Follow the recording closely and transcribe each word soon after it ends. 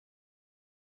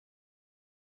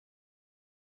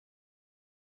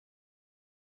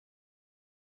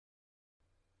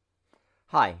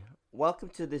Hi, welcome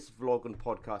to this vlog and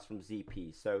podcast from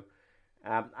ZP.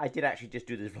 I did actually just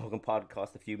do this vlog and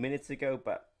podcast a few minutes ago,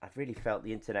 but I've really felt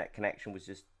the internet connection was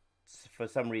just, for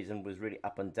some reason, was really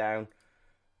up and down.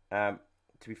 To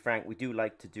be frank, we do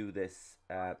like to do this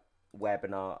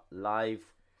webinar live,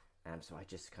 so I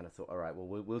just kind of thought, all right,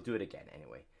 well, we'll do it again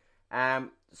anyway.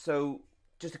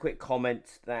 Just a quick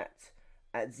comment that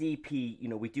at ZP,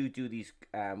 we do these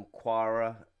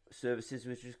QARA services,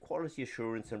 which is quality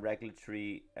assurance and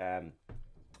regulatory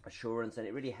assurance, and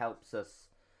it really helps us,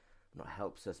 not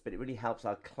helps us, but it really helps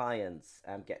our clients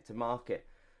get to market.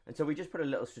 And so we just put a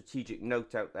little strategic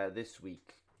note out there this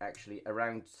week, actually,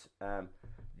 around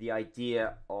the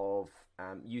idea of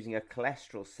using a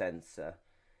cholesterol sensor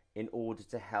in order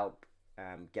to help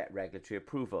get regulatory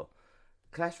approval.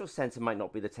 Cholesterol sensor might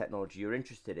not be the technology you're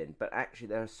interested in, but actually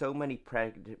there are so many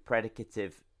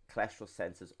predicative cholesterol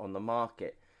sensors on the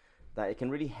market that it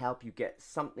can really help you get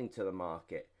something to the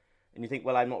market. And you think,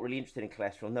 well, I'm not really interested in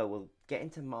cholesterol. No, well, getting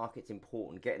to market's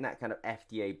important. Getting that kind of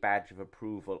FDA badge of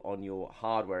approval on your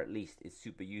hardware, at least, is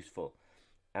super useful.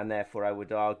 And therefore, I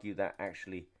would argue that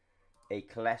actually a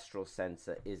cholesterol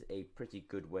sensor is a pretty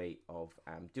good way of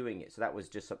doing it. So that was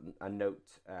just a note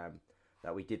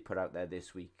that we did put out there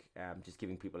this week, just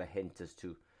giving people a hint as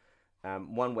to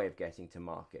one way of getting to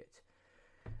market.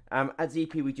 At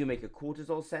ZP, we do make a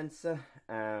cortisol sensor.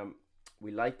 We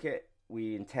like it.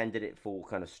 We intended it for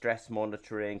kind of stress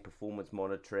monitoring, performance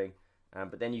monitoring.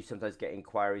 But then you sometimes get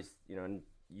inquiries, and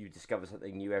you discover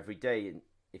something new every day. And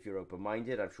if you're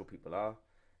open-minded, I'm sure people are.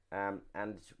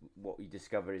 And what you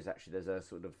discover is actually there's a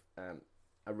sort of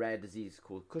a rare disease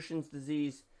called Cushing's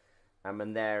disease.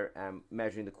 And there,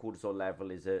 measuring the cortisol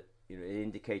level is an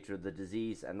indicator of the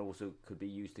disease, and also could be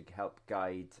used to help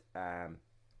guide.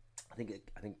 I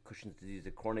think Cushing's disease is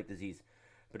a chronic disease,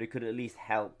 but it could at least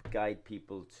help guide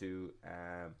people to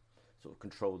sort of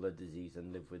control the disease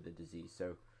and live with the disease.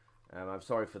 So I'm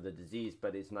sorry for the disease,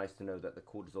 but it's nice to know that the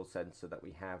cortisol sensor that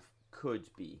we have could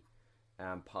be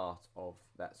part of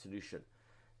that solution.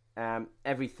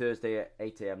 Every Thursday at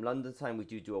 8 a.m. London time, we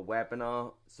do a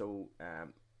webinar. So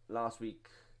last week,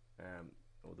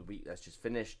 or the week that's just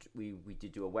finished, we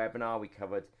did do a webinar. We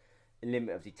covered a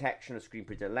limit of detection of screen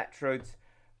printed electrodes.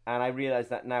 And I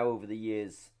realized that now over the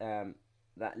years,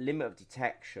 that limit of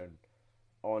detection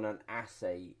on an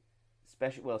assay,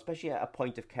 especially at a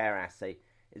point of care assay,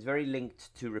 is very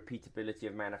linked to repeatability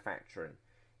of manufacturing.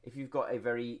 If you've got a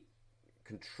very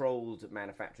controlled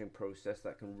manufacturing process,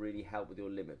 that can really help with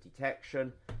your limit of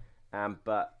detection.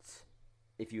 But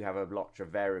if you have a lot of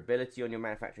variability on your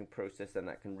manufacturing process, then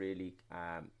that can really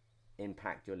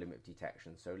impact your limit of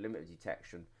detection. So limit of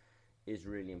detection is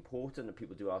really important, and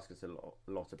people do ask us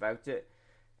a lot about it.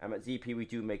 At ZP, we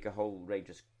do make a whole range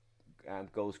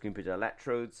of gold screen printed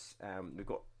electrodes. We've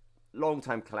got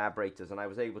long-time collaborators, and I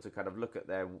was able to kind of look at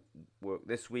their work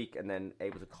this week and then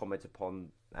able to comment upon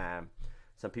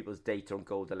some people's data on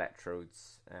gold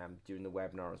electrodes during the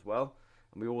webinar as well.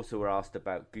 And we also were asked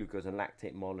about glucose and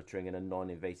lactate monitoring in a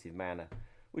non-invasive manner,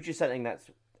 which is something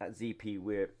that's at ZP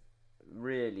we're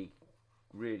really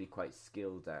quite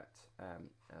skilled at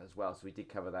as well. So we did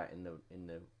cover that in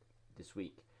the this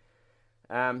week.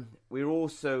 We're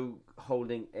also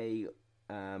holding a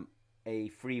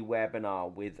free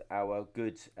webinar with our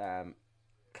good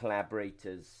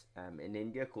collaborators in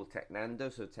India called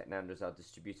Technando. So Technando is our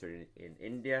distributor in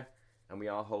India, and we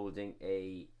are holding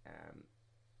a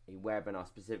webinar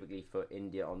specifically for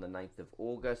India on the 9th of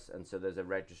August. And so there's a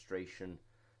registration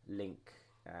link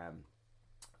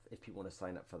if people want to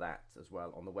sign up for that as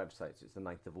well on the website. So it's the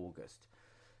 9th of August.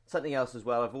 Something else as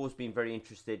well, I've always been very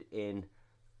interested in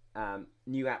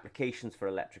new applications for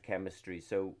electrochemistry.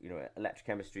 So,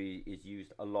 electrochemistry is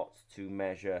used a lot to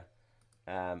measure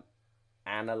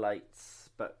analytes,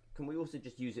 but can we also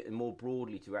just use it more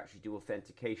broadly to actually do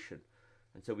authentication?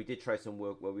 And so we did try some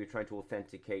work where we were trying to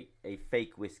authenticate a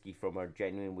fake whiskey from a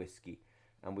genuine whiskey,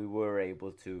 and we were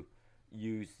able to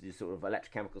use the sort of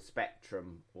electrochemical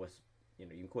spectrum, or you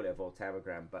can call it a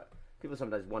voltammogram, but people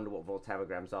sometimes wonder what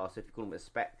voltammograms are. So if you call them a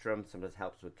spectrum, sometimes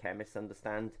helps with chemists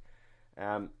understand.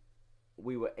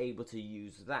 We were able to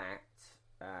use that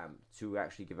to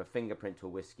actually give a fingerprint to a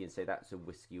whiskey and say that's a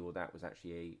whiskey, or that was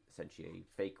actually essentially a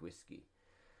fake whiskey.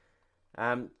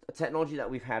 A technology that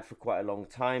we've had for quite a long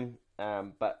time,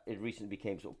 but it recently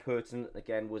became sort of pertinent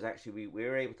again, was actually we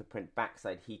were able to print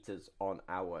backside heaters on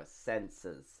our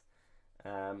sensors.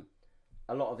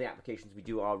 A lot of the applications we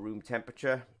do are room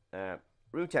temperature.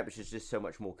 Room temperature is just so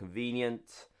much more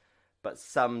convenient, but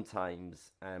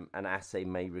sometimes an assay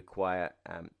may require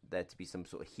there to be some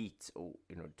sort of heat, or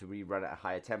to rerun at a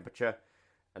higher temperature.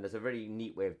 And there's a very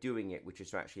neat way of doing it, which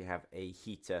is to actually have a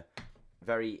heater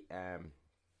very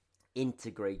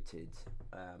integrated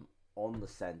on the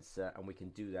sensor, and we can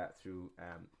do that through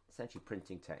essentially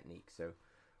printing techniques. So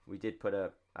we did put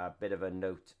a bit of a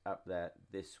note up there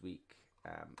this week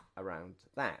around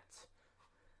that.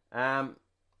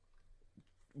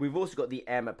 We've also got the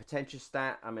EMMA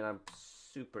Potentiostat. I mean, I'm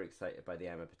super excited by the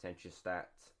EMMA Potentiostat.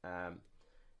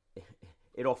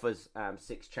 It offers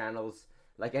 6 channels.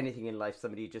 Like anything in life,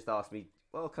 somebody just asked me,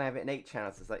 well, can I have it in 8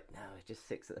 channels? It's like, no, it's just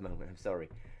 6 at the moment. I'm sorry.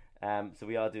 So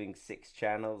we are doing 6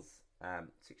 channels,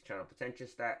 6-channel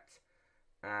Potentiostat.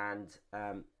 And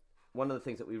one of the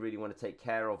things that we really want to take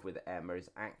care of with EMMA is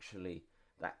actually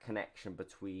that connection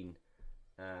between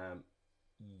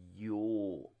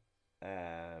your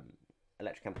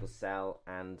electrochemical cell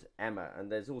and EMMA.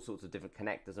 And there's all sorts of different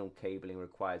connectors and cabling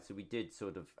required. So we did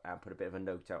sort of put a bit of a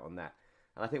note out on that.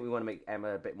 And I think we want to make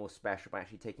EMMA a bit more special by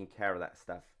actually taking care of that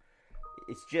stuff.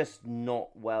 It's just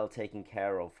not well taken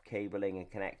care of, cabling and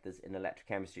connectors in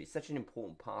electrochemistry. It's such an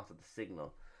important part of the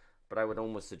signal, but I would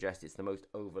almost suggest it's the most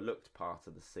overlooked part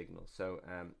of the signal. So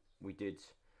we did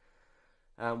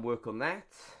work on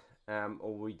that,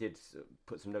 or we did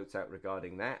put some notes out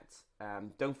regarding that.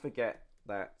 Don't forget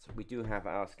that we do have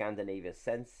our Scandinavia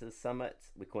Sensor Summit.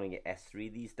 We're calling it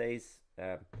S3 these days.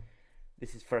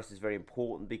 This is, for us, is very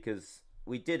important because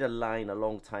we did align a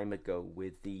long time ago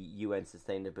with the UN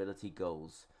sustainability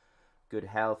goals, good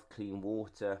health, clean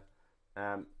water,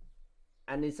 and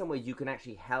in some ways you can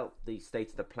actually help the state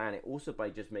of the planet also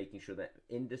by just making sure that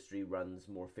industry runs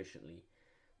more efficiently.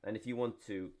 And if you want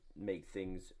to make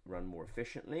things run more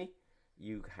efficiently,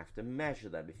 you have to measure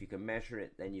them. If you can measure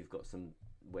it, then you've got some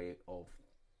way of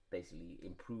basically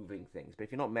improving things. But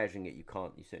if you're not measuring it, you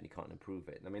certainly can't improve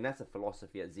it. I mean, that's a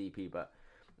philosophy at ZP, but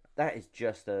that is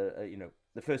just the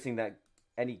first thing that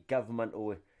any government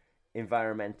or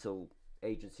environmental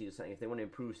agency or something, if they want to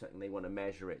improve something, they want to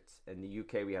measure it. In the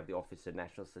UK, we have the Office of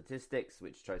National Statistics,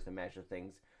 which tries to measure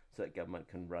things so that government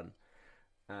can run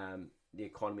the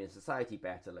economy and society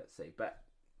better, let's say. But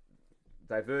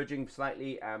diverging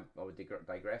slightly, or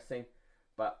digressing,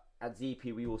 but at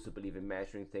ZP, we also believe in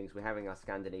measuring things. We're having our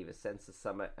Scandinavia Sensor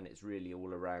Summit, and it's really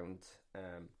all around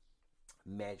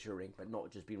measuring, but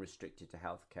not just being restricted to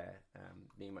healthcare,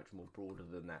 being much more broader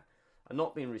than that, and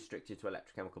not being restricted to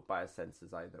electrochemical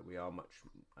biosensors either. We are going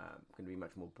to be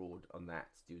much more broad on that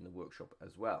during the workshop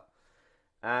as well.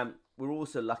 We're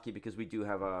also lucky because we do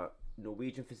have our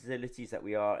Norwegian facilities that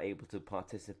we are able to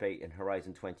participate in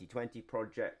Horizon 2020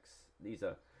 projects. These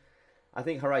are, I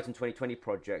think, Horizon 2020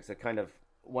 projects are kind of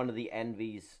one of the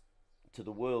envies to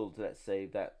the world, let's say,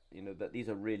 that that these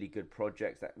are really good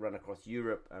projects that run across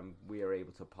Europe, and we are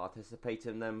able to participate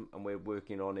in them, and we're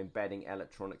working on embedding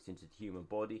electronics into the human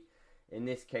body. In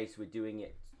this case, we're doing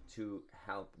it to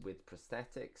help with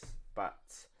prosthetics,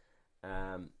 but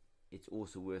it's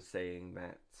also worth saying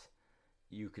that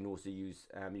you can also use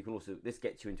this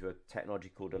gets you into a technology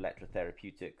called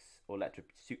electrotherapeutics or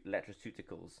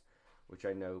electroceuticals, which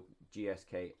I know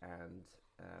GSK and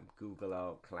Google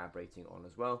are collaborating on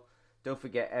as well. Don't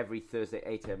forget, every Thursday,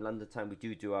 8 a.m. London time, we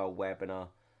do our webinar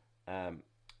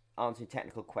answering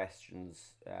technical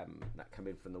questions that come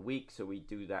in from the week. So we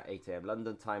do that 8 a.m.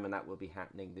 London time, and that will be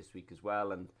happening this week as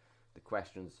well. And the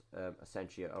questions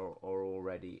essentially are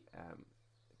already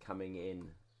coming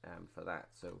in for that.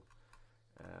 So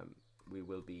we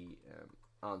will be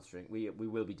answering. We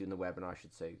will be doing the webinar, I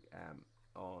should say,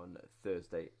 on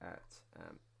Thursday at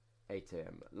 8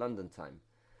 a.m. London time.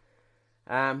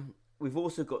 We've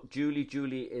also got Julie.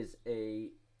 Julie is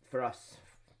for us,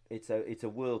 it's a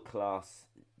world-class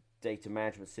data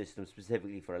management system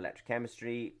specifically for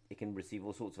electrochemistry. It can receive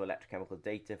all sorts of electrochemical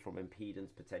data from impedance,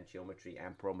 potentiometry,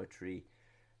 amperometry,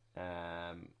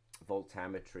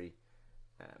 voltammetry.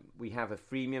 We have a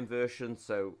freemium version,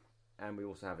 and we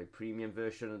also have a premium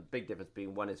version. And the big difference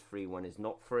being one is free, one is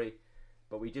not free.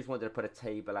 But we just wanted to put a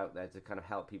table out there to kind of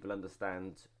help people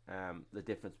understand the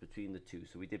difference between the two.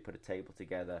 So we did put a table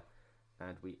together,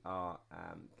 and we are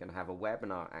going to have a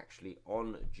webinar actually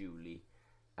on Julie.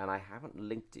 And I haven't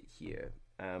linked it here,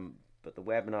 but the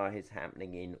webinar is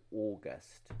happening in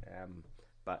August.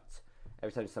 But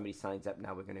every time somebody signs up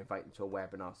now, we're going to invite them to a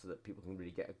webinar so that people can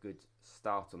really get a good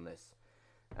start on this.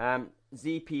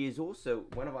 ZP is also,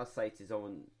 one of our sites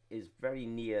is very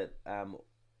near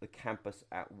the campus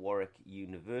at Warwick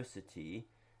University.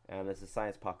 There's a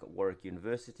science park at Warwick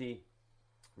University.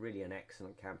 Really an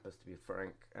excellent campus, to be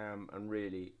frank, and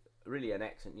really an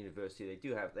excellent university.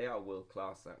 They are world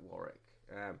class at Warwick,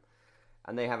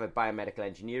 and they have a biomedical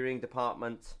engineering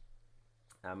department.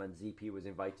 And ZP was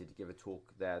invited to give a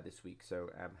talk there this week, so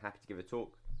I'm happy to give a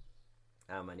talk.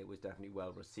 and it was definitely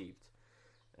well received.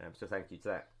 So thank you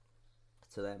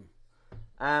to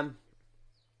them.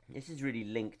 This is really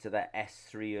linked to that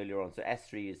S3 earlier on. So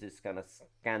S3 is this kind of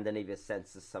Scandinavia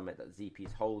Sensor Summit that ZP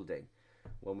is holding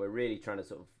when we're really trying to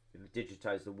sort of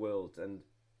digitize the world.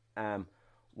 And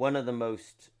one of the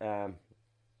most, I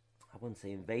wouldn't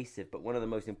say invasive, but one of the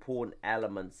most important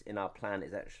elements in our planet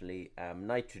is actually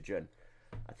nitrogen.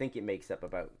 I think it makes up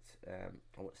about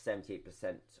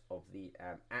 78% of the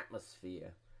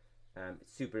atmosphere.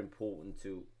 It's super important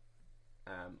to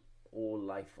all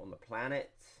life on the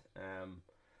planet.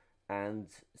 And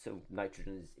so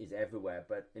nitrogen is everywhere.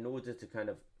 But in order to kind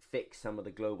of fix some of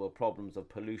the global problems of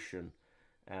pollution,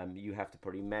 you have to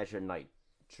probably measure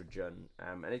nitrogen.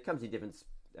 And it comes in different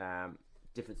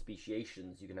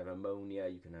speciations. You can have ammonia,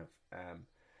 you can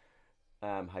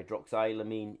have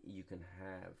hydroxylamine, you can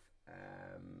have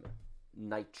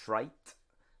nitrite.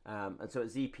 And so at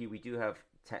ZP we do have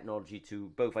technology to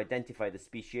both identify the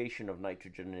speciation of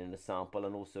nitrogen in a sample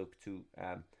and also to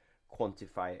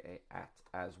quantify it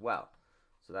as well.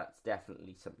 So that's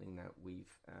definitely something that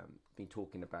we've been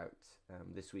talking about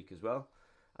this week as well.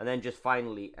 And then just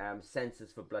finally,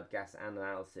 sensors for blood gas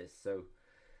analysis. So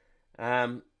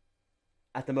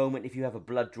at the moment, if you have a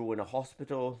blood draw in a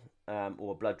hospital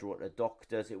or a blood draw at a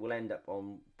doctor's, it will end up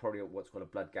on probably what's called a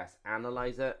blood gas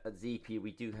analyzer. At ZP,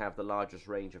 we do have the largest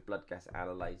range of blood gas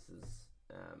analyzers,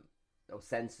 or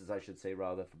sensors, I should say,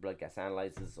 rather, for blood gas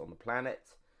analyzers on the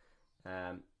planet.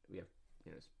 We have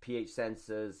pH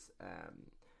sensors,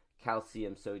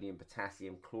 calcium, sodium,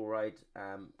 potassium, chloride,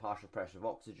 partial pressure of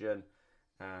oxygen.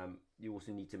 You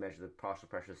also need to measure the partial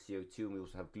pressure of CO2, and we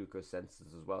also have glucose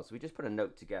sensors as well. So we just put a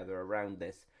note together around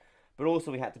this. But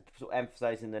also we had to sort of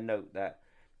emphasize in the note that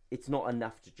it's not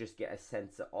enough to just get a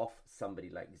sensor off somebody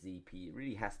like ZP. It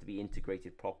really has to be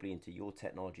integrated properly into your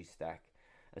technology stack.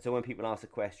 And so when people ask the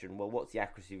question, well, what's the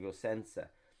accuracy of your sensor?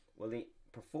 Well, the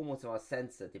performance of our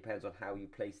sensor depends on how you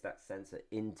place that sensor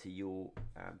into your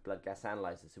blood gas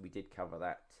analyzer. So we did cover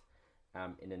that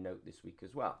in a note this week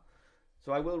as well.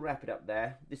 So I will wrap it up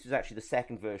there. This was actually the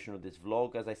second version of this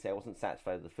vlog. As I say, I wasn't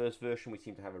satisfied with the first version. We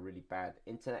seem to have a really bad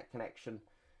internet connection,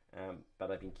 but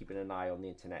I've been keeping an eye on the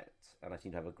internet, and I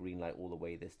seem to have a green light all the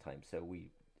way this time. So we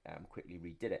quickly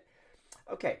redid it.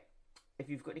 Okay, if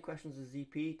you've got any questions of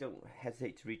ZP, don't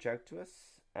hesitate to reach out to us.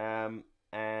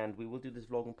 And we will do this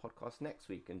vlog and podcast next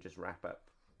week and just wrap up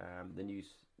the news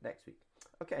next week.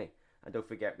 Okay, and don't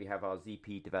forget we have our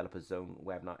ZP Developer Zone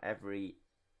webinar every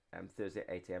Thursday at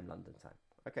 8 a.m. London time.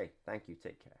 Okay, thank you.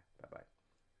 Take care. Bye-bye.